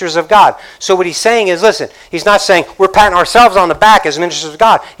ministers of God. So what he's saying is, listen, he's not saying we're patting ourselves on the back as ministers of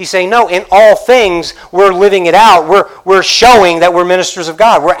God. He's saying, no, in all things we're living it out. We're showing that we're ministers of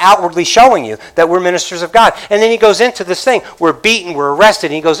God. We're outwardly showing you that we're ministers of God. And then he goes into this thing. We're beaten, we're arrested.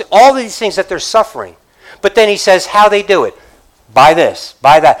 And he goes, all these things that they're suffering. But then he says how they do it. By this,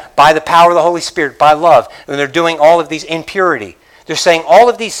 by that, by the power of the Holy Spirit, by love. And they're doing all of these in purity. They're saying all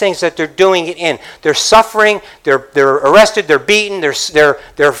of these things that they're doing it in. They're suffering. They're arrested. They're beaten. They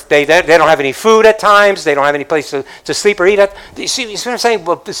don't have any food at times. They don't have any place to sleep or eat at. You see what I'm saying?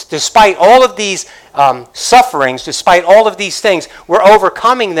 But despite all of these sufferings, despite all of these things, we're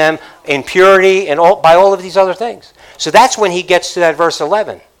overcoming them in purity and by all of these other things. So that's when he gets to that verse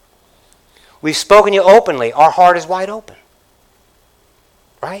 11. We've spoken to you openly. Our heart is wide open.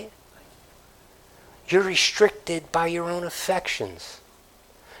 Right? You're restricted by your own affections.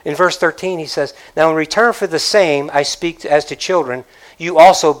 In verse 13 he says, now in return for the same I speak as to children, you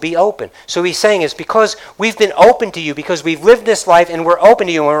also be open. So he's saying is because we've been open to you, because we've lived this life and we're open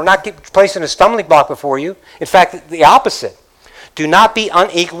to you and we're not placing a stumbling block before you. In fact, the opposite. Do not be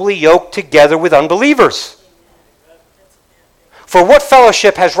unequally yoked together with unbelievers. For what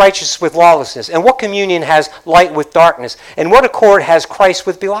fellowship has righteousness with lawlessness? And what communion has light with darkness? And what accord has Christ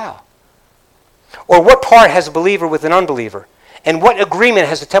with Belial? Or what part has a believer with an unbeliever? And what agreement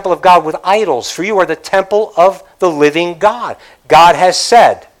has the temple of God with idols? For you are the temple of the living God. God has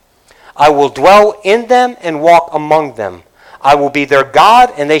said, I will dwell in them and walk among them. I will be their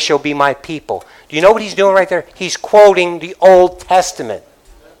God and they shall be my people. Do you know what he's doing right there? He's quoting the Old Testament.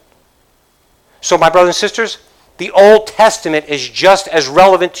 So my brothers and sisters, the Old Testament is just as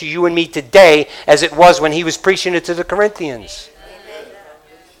relevant to you and me today as it was when he was preaching it to the Corinthians.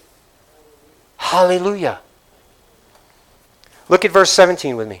 Hallelujah. Look at verse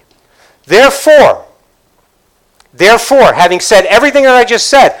 17 with me. Therefore, having said everything that I just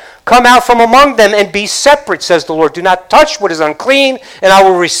said, come out from among them and be separate, says the Lord. Do not touch what is unclean, and I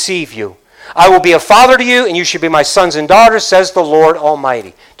will receive you. I will be a father to you, and you shall be my sons and daughters, says the Lord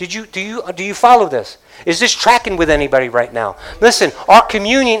Almighty. Do you follow this? Is this tracking with anybody right now? Listen, our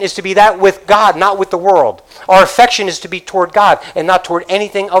communion is to be that with God, not with the world. Our affection is to be toward God and not toward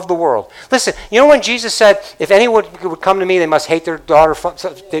anything of the world. Listen, you know when Jesus said, if anyone would come to me, they must hate their daughter,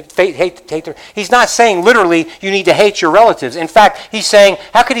 hate their... He's not saying literally you need to hate your relatives. In fact, he's saying,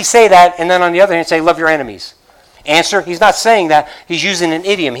 how could he say that and then on the other hand say, love your enemies? Answer, he's not saying that. He's using an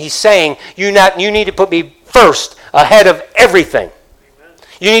idiom. He's saying, you need to put me first, ahead of everything.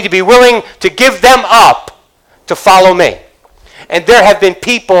 You need to be willing to give them up to follow me. And there have been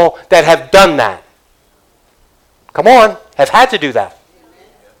people that have done that. Come on, have had to do that.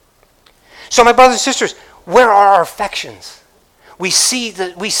 So my brothers and sisters, where are our affections? We see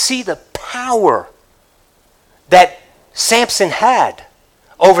the power that Samson had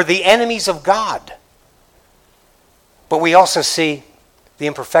over the enemies of God. But we also see the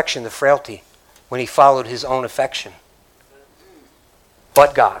imperfection, the frailty, when he followed his own affection.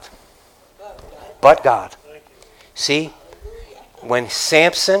 But God. But God. See, when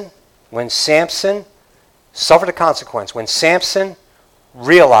Samson suffered a consequence, when Samson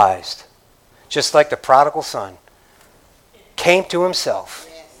realized, just like the prodigal son, came to himself,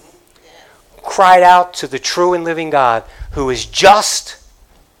 cried out to the true and living God, who is just,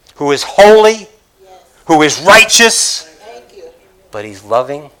 who is holy, who is righteous, but he's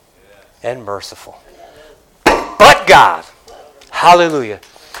loving and merciful. But God. Hallelujah.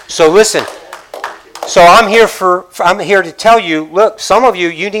 So listen. So I'm here to tell you, look, some of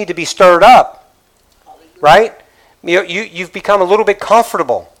you need to be stirred up. Right? You've become a little bit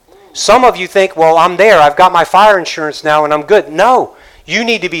comfortable. Some of you think, well, I'm there. I've got my fire insurance now and I'm good. No. You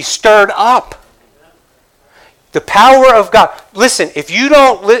need to be stirred up. The power of God. Listen, if you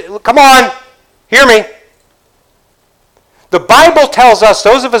don't, come on, hear me. The Bible tells us,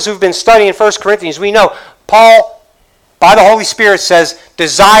 those of us who've been studying 1 Corinthians, we know Paul, by the Holy Spirit, says,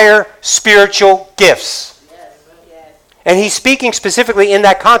 desire spiritual gifts. Yes. Yes. And he's speaking specifically in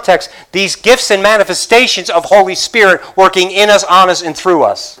that context, these gifts and manifestations of Holy Spirit working in us, on us, and through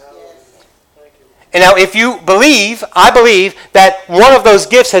us. And now if you believe, I believe, that one of those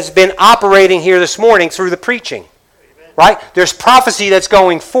gifts has been operating here this morning through the preaching. Amen. Right? There's prophecy that's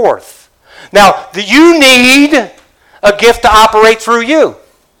going forth. Now, you need a gift to operate through you.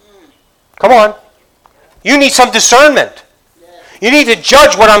 Come on. You need some discernment. You need to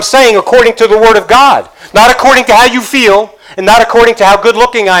judge what I'm saying according to the Word of God. Not according to how you feel, and not according to how good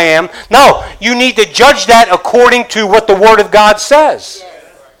looking I am. No, you need to judge that according to what the Word of God says.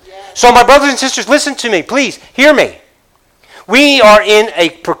 So my brothers and sisters, listen to me. Please, hear me. We are in a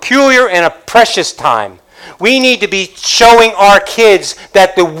peculiar and a precious time. We need to be showing our kids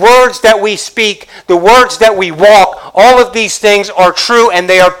that the words that we speak, the words that we walk, all of these things are true and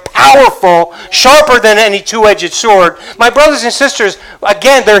they are powerful, sharper than any two-edged sword. My brothers and sisters,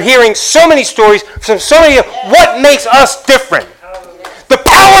 again, they're hearing so many stories from so many of what makes us different. The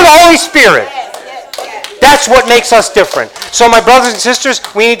power of the Holy Spirit. That's what makes us different. So my brothers and sisters,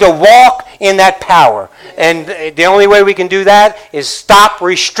 we need to walk in that power. And the only way we can do that is stop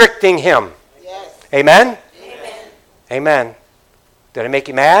restricting Him. Yes. Amen? Amen? Amen. Did I make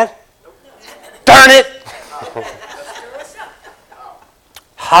you mad? Nope. Darn it!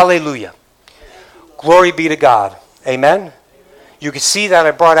 Hallelujah. Glory be to God. Amen? You can see that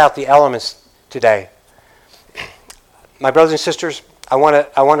I brought out the elements today. My brothers and sisters, I want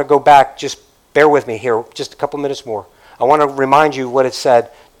to go back. Just bear with me here just a couple minutes more. I want to remind you what it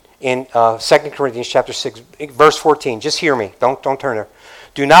said in 2 Corinthians chapter 6, verse 14. Just hear me. Don't turn there.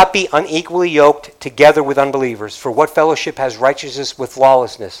 Do not be unequally yoked together with unbelievers. For what fellowship has righteousness with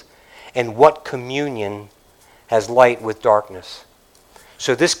lawlessness? And what communion has light with darkness?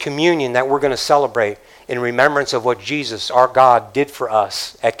 So this communion that we're going to celebrate in remembrance of what Jesus, our God, did for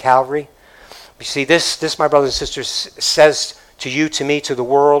us at Calvary. You see, this, my brothers and sisters, says to you, to me, to the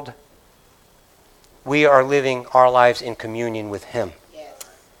world, we are living our lives in communion with Him. Yes.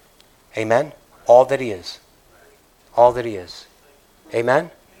 Amen? All that He is. All that He is. Amen?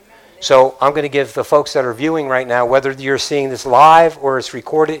 So I'm going to give the folks that are viewing right now, whether you're seeing this live or it's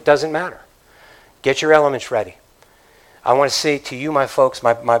recorded, it doesn't matter. Get your elements ready. I want to say to you, my folks,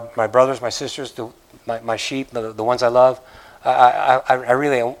 my brothers, my sisters, my sheep, the ones I love, I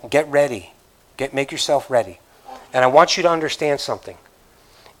really, get ready. Make yourself ready. And I want you to understand something.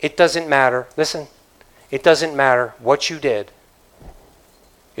 It doesn't matter. Listen. It doesn't matter what you did.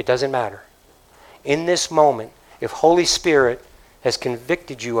 It doesn't matter. In this moment, if Holy Spirit has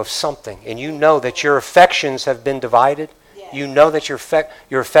convicted you of something and you know that your affections have been divided, you know that your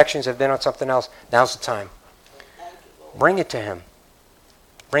affections have been on something else, now's the time. Bring it to Him.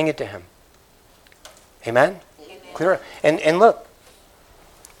 Bring it to Him. Amen? Clear? And look,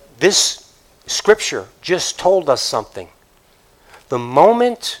 this scripture just told us something. The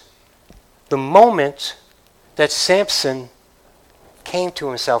moment that Samson came to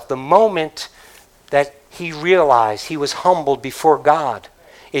himself, the moment that he realized he was humbled before God,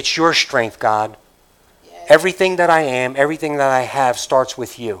 it's your strength, God. Yes. Everything that I am, everything that I have starts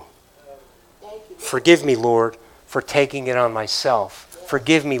with you. Forgive me, Lord, for taking it on myself.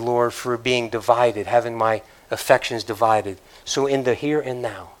 Forgive me, Lord, for being divided, having my affections divided. So in the here and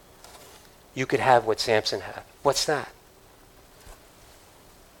now, you could have what Samson had. What's that?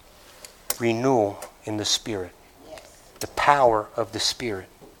 Renewal in the Spirit. Yes. The power of the Spirit.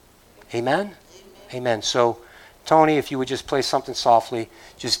 Amen? Amen. So, Tony, if you would just play something softly,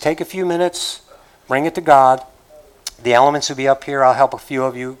 just take a few minutes, bring it to God. The elements will be up here. I'll help a few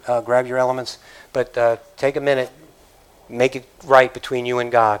of you grab your elements. But take a minute, make it right between you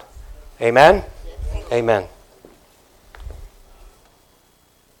and God. Amen? Amen.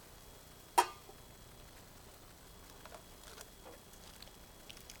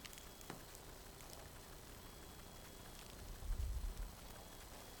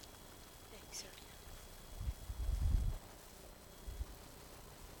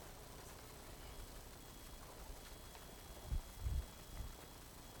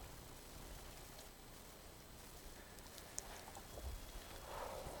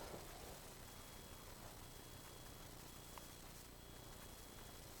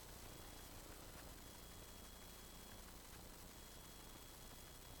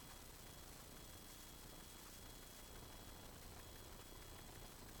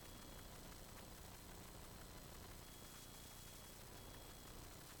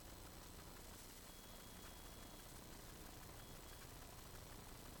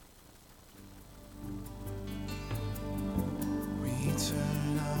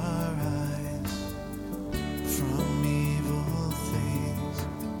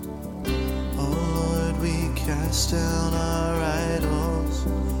 cast down our idols.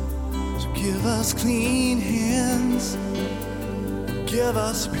 So give us clean hands, give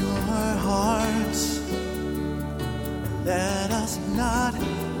us pure hearts. Let us not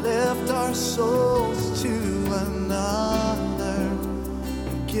lift our souls to another.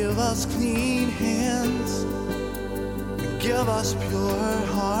 Give us clean hands, give us pure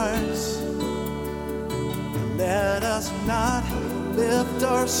hearts. Let us not lift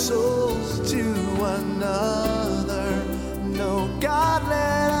our souls to another. No, God,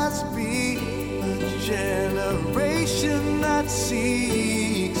 let us be a generation that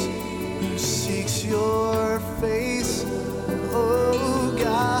seeks your face. Oh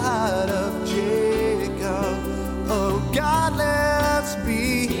God of Jacob, oh God, let us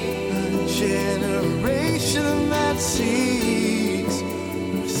be a generation that seeks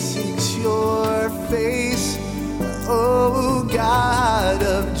your face. Oh God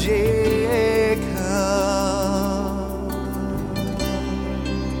of Jacob.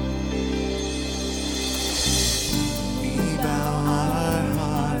 We bow our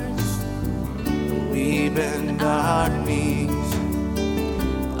hearts, we bend our knees.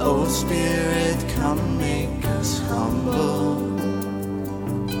 Oh Spirit, come make us humble.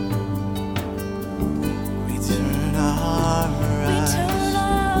 We turn our eyes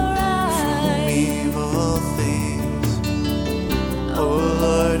from evil things. Oh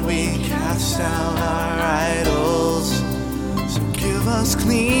Lord, we cast down our idols. So give us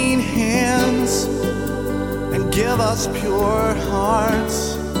clean hands and give us pure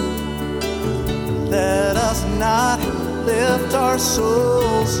hearts. Let us not lift our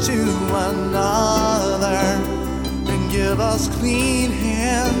souls to another. And give us clean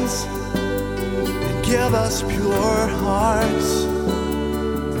hands and give us pure hearts.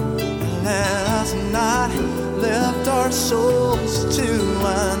 Let us not lift our souls to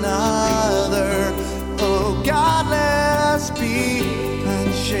another. Oh God, let us be a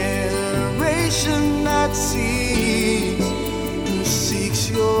generation that seeks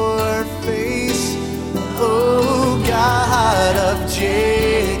your face. Oh God of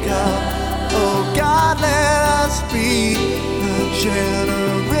Jacob, oh God, let us be a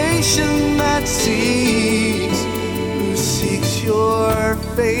generation that seeks your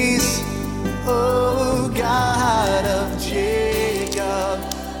face. Oh God of Jacob,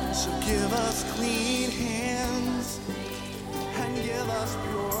 so give us clean hands and give us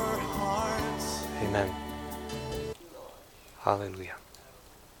pure hearts. Amen. Hallelujah.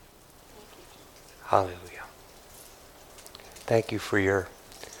 Hallelujah. Thank you for your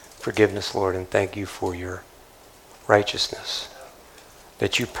forgiveness, Lord, and thank you for your righteousness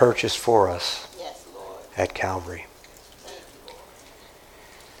that you purchased for us Yes, Lord. at Calvary.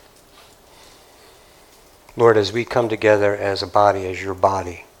 Lord, as we come together as a body, as your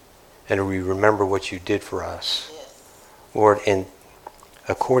body, and we remember what you did for us, Yes. Lord, and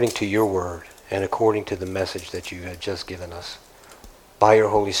according to your word and according to the message that you have just given us, by your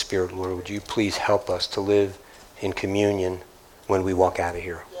Holy Spirit, Lord, would you please help us to live in communion when we walk out of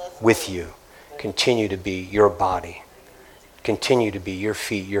here with you. Continue to be your body. Continue to be your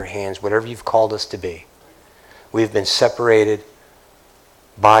feet, your hands, whatever you've called us to be. We've been separated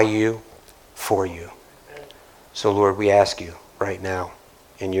by you, for you. So, Lord, we ask you right now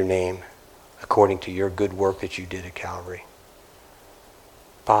in your name, according to your good work that you did at Calvary.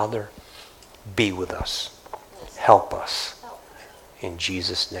 Father, be with us. Help us. In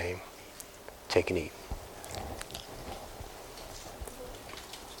Jesus' name, take and eat.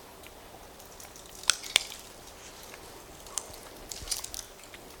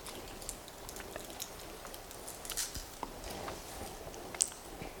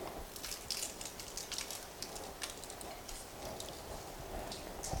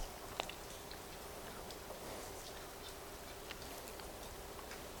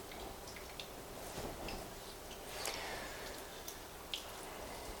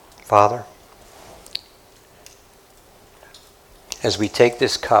 Father, as we take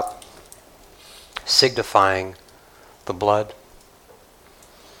this cup, signifying the blood,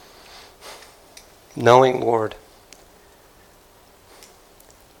 knowing, Lord,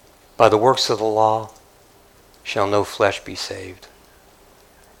 by the works of the law shall no flesh be saved,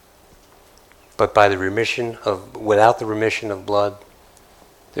 but by the without the remission of blood,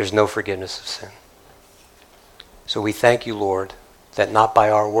 there's no forgiveness of sin. So we thank you, Lord, that not by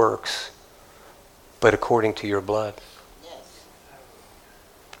our works, but according to your blood. Yes.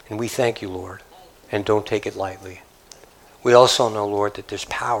 And we thank you, Lord, and don't take it lightly. We also know, Lord, that there's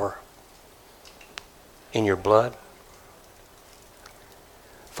power in your blood.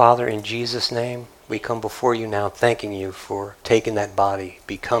 Father, in Jesus' name, we come before you now thanking you for taking that body,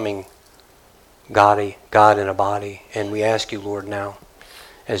 becoming God in a body. And we ask you, Lord, now,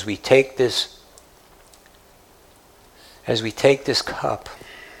 as we take this cup,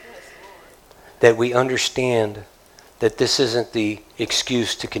 that we understand that this isn't the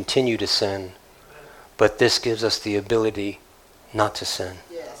excuse to continue to sin, but this gives us the ability not to sin.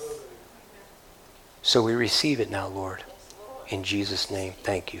 Yes. So we receive it now, Lord. In Jesus' name,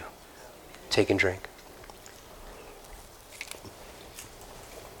 thank you. Take and drink.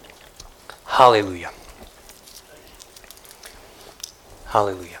 Hallelujah.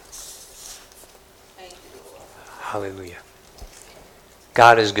 Hallelujah. Thank you, Lord. Hallelujah.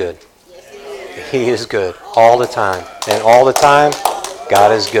 God is good. Yes, He is. He is good all the time. And all the time,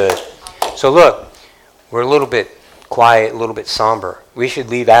 God is good. So look, we're a little bit quiet, a little bit somber. We should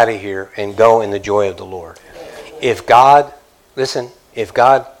leave out of here and go in the joy of the Lord. If God, listen, if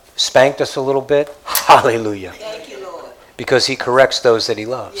God spanked us a little bit, hallelujah. Thank you, Lord. Because He corrects those that He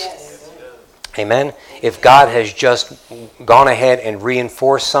loves. Yes. Amen? If God has just gone ahead and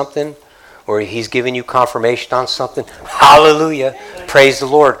reinforced something, or He's given you confirmation on something, hallelujah. Praise the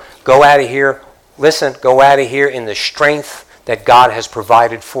Lord. Go out of here. Listen, go out of here in the strength that God has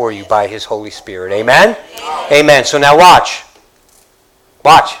provided for you by His Holy Spirit. Amen? Amen. So now watch.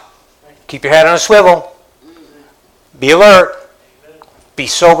 Watch. Keep your head on a swivel. Be alert. Be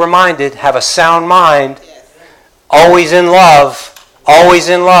sober-minded. Have a sound mind. Always in love. Always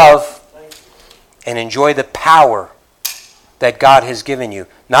in love. And enjoy the power that God has given you.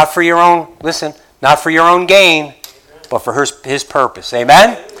 Not for your own, listen, not for your own gain, but for His purpose.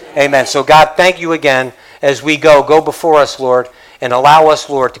 Amen? Amen. So God, thank you again as we go. Go before us, Lord, and allow us,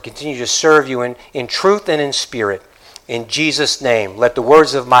 Lord, to continue to serve you in truth and in spirit. In Jesus' name, let the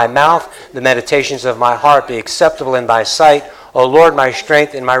words of my mouth, the meditations of my heart be acceptable in thy sight. O Lord, my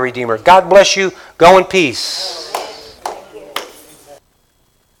strength and my Redeemer. God bless you. Go in peace.